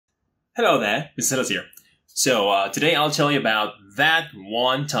Hello there, Mr. Salas here. So today I'll tell you about that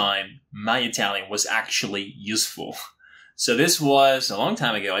one time my Italian was actually useful. So this was a long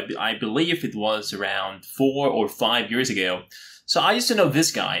time ago. I believe it was around 4 or 5 years ago. So I used to know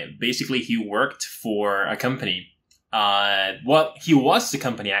this guy. Basically, he worked for a company. Well, he was the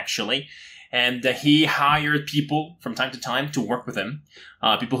company actually. And he hired people from time to time to work with him.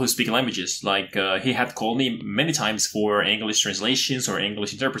 People who speak languages. Like, he had called me many times for English translations or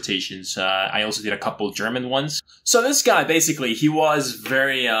English interpretations. I also did a couple German ones. So this guy, basically, he was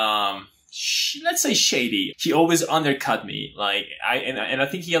very, let's say shady. He always undercut me. Like, I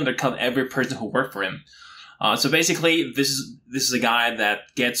think he undercut every person who worked for him. So basically, this is a guy that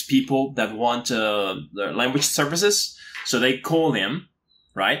gets people that want, language services. So they call him.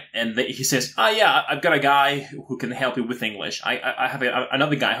 Right? And he says, yeah, I've got a guy who can help you with English. I have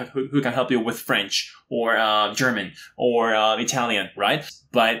another guy who can help you with French or German or Italian, right?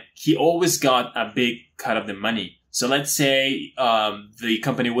 But he always got a big cut of the money. So let's say the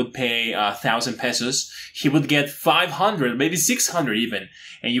company would pay 1,000 pesos. He would get 500, maybe 600 even,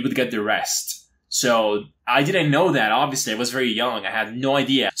 and you would get the rest. So I didn't know that, obviously. I was very young. I had no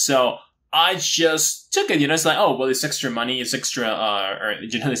idea. So I just took it, it's like, oh, well, it's extra money, it's extra,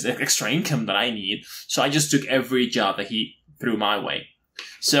 it's extra income that I need. So I just took every job that he threw my way.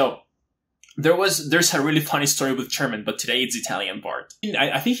 So there's a really funny story with German, but today it's Italian part.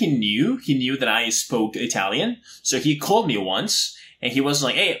 I think he knew that I spoke Italian. So he called me once and he was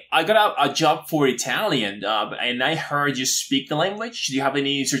like, hey, I got a job for Italian, and I heard you speak the language. Do you have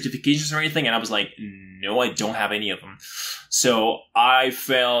any certifications or anything? And I was like, no, I don't have any of them. So I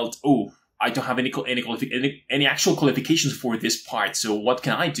felt, oh, I don't have any actual qualifications for this part. So what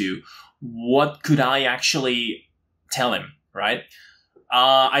can I do? What could I actually tell him? Right?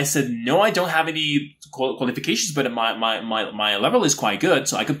 I said, no, I don't have any qualifications, but my level is quite good.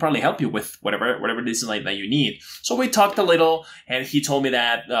 So I could probably help you with whatever it is like that you need. So we talked a little and he told me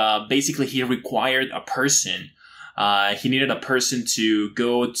that, basically he required a person. He needed a person to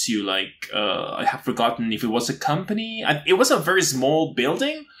go to I have forgotten if it was a company. It was a very small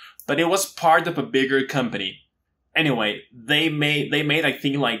building, but it was part of a bigger company. Anyway, they made I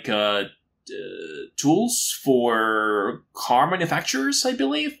think tools for car manufacturers, I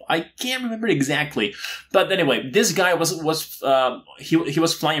believe. I can't remember exactly. But anyway, this guy was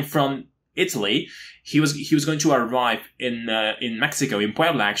flying from Italy. He was going to arrive in Mexico, in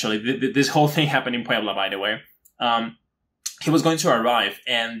Puebla actually. This whole thing happened in Puebla, by the way. He was going to arrive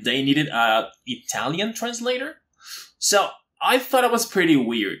and they needed an Italian translator. So I thought it was pretty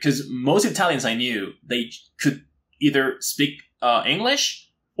weird because most Italians I knew, they could either speak English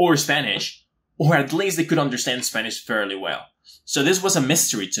or Spanish, or at least they could understand Spanish fairly well. So this was a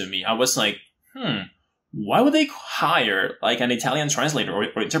mystery to me. I was like, why would they hire an Italian translator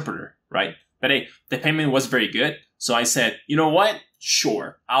or interpreter, right? But hey, the payment was very good. So I said, you know what?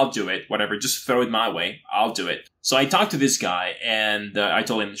 Sure, I'll do it. Whatever, just throw it my way. I'll do it. So I talked to this guy and I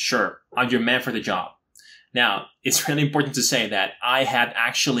told him, sure, I'm your man for the job. Now, it's really important to say that I had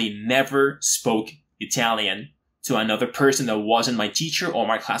actually never spoke Italian to another person that wasn't my teacher or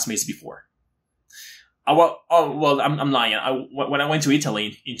my classmates before. I'm lying. When I went to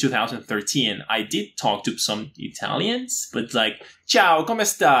Italy in 2013, I did talk to some Italians, but ciao, come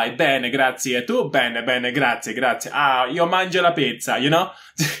stai? Bene, grazie. E tu? Bene, bene, grazie, grazie. Ah, io mangio la pizza,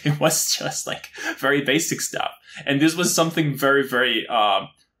 It was just very basic stuff. And this was something very, very,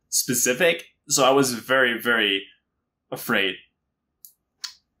 specific. So I was very, very afraid.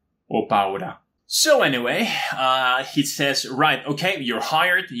 Ho paura. So anyway, he says, right, okay, you're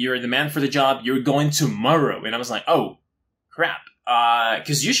hired, you're the man for the job, you're going tomorrow. And I was like, oh, crap.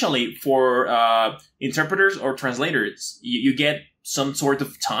 Cause usually for, interpreters or translators, you get some sort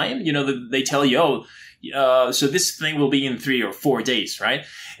of time, they tell you, so this thing will be in 3 or 4 days, right?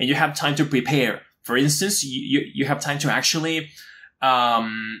 And you have time to prepare. For instance, you have time to actually,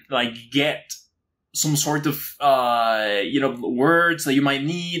 get some sort of, words that you might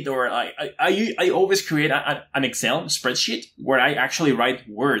need, or I always create an Excel spreadsheet where I actually write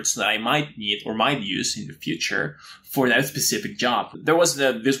words that I might need or might use in the future for that specific job. There was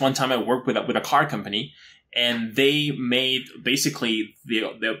this one time I worked with a car company and they made basically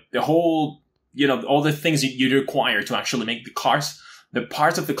the whole, all the things you require to actually make the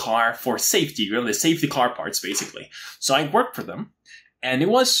parts of the car for safety, the safety car parts basically. So I worked for them. And it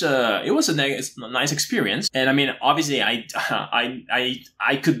was a nice experience. And I mean, obviously I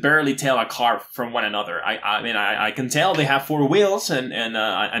could barely tell a car from one another. I can tell they have 4 wheels and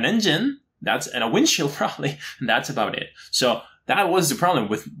an engine. And a windshield probably. And that's about it. So that was the problem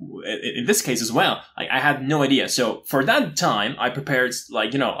with, in this case as well. I had no idea. So for that time, I prepared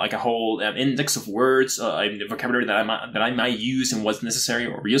like a whole index of words, vocabulary that I might use and what's necessary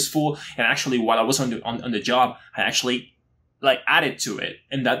or useful. And actually, while I was on the job, I actually like added to it,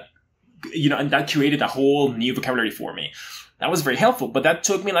 and that and that created a whole new vocabulary for me. That was very helpful, but that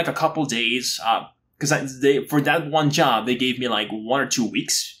took me like a couple days because for that one job they gave me like 1 or 2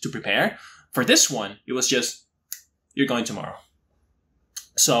 weeks to prepare. For this one, it was just, you're going tomorrow.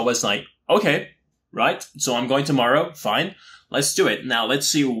 So I was like, okay, right? So I'm going tomorrow. Fine. Let's do it. Now let's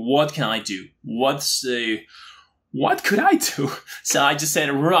see, what can I do? What could I do? So I just said,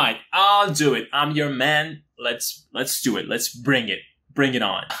 right, I'll do it. I'm your man. Let's do it. Let's bring it. Bring it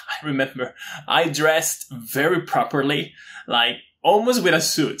on. I remember I dressed very properly, like almost with a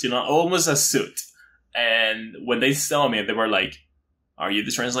suit, almost a suit. And when they saw me, they were like, are you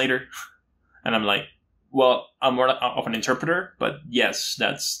the translator? And I'm like, well, I'm more of an interpreter, but yes,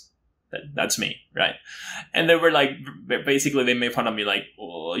 that's me, right? And they were like, basically they made fun of me, like,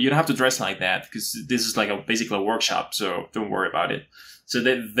 well, you don't have to dress like that because this is like basically a workshop, so don't worry about it. So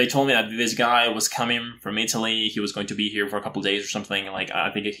they told me that this guy was coming from Italy. He was going to be here for a couple of days or something. Like,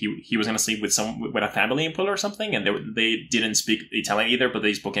 I think he was going to sleep with a family in Poland or something. And they didn't speak Italian either, but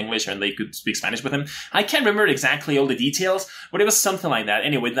they spoke English and they could speak Spanish with him. I can't remember exactly all the details, but it was something like that.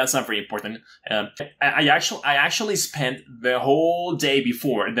 Anyway, that's not very important. I actually spent the whole day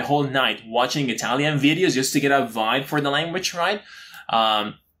before, the whole night, watching Italian videos just to get a vibe for the language, right?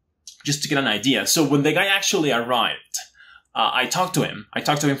 Just to get an idea. So when the guy actually arrived, I talked to him.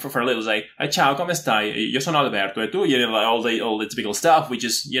 For a little, like, ciao, come stai? Io sono Alberto, e tu? All the typical stuff. We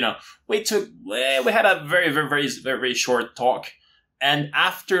just, we had a very, very, very, very short talk. And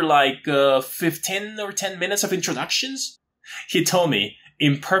after like 15 or 10 minutes of introductions, he told me,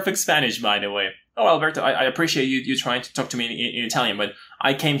 in perfect Spanish, by the way, oh, Alberto, I appreciate you trying to talk to me in Italian, but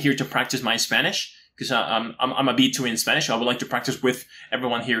I came here to practice my Spanish because I'm a B2 in Spanish. So I would like to practice with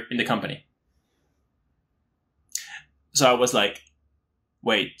everyone here in the company. So I was like,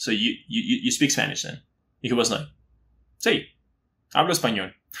 wait, so you speak Spanish then? He was like, sí, hablo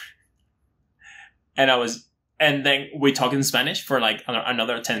español. And then we talked in Spanish for like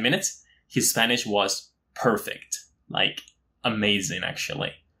another 10 minutes. His Spanish was perfect, like amazing,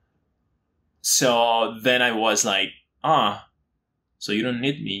 actually. So then I was like, so you don't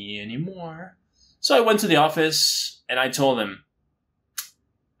need me anymore. So I went to the office and I told them,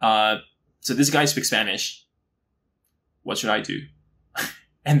 so this guy speaks Spanish. What should I do?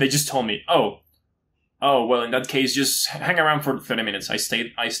 And they just told me, oh, well, in that case, just hang around for 30 minutes. I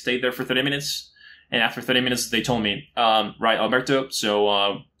stayed there for 30 minutes. And after 30 minutes, they told me, right, Alberto,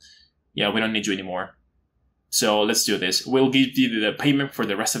 so, yeah, we don't need you anymore. So let's do this. We'll give you the payment for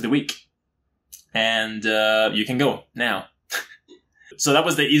the rest of the week. And, you can go now. So that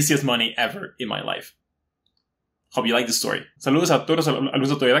was the easiest money ever in my life. Hope you like the story. Saludos a todos los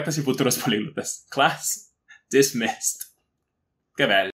autodidactas y futuros políglotas. Class dismissed. Que bello.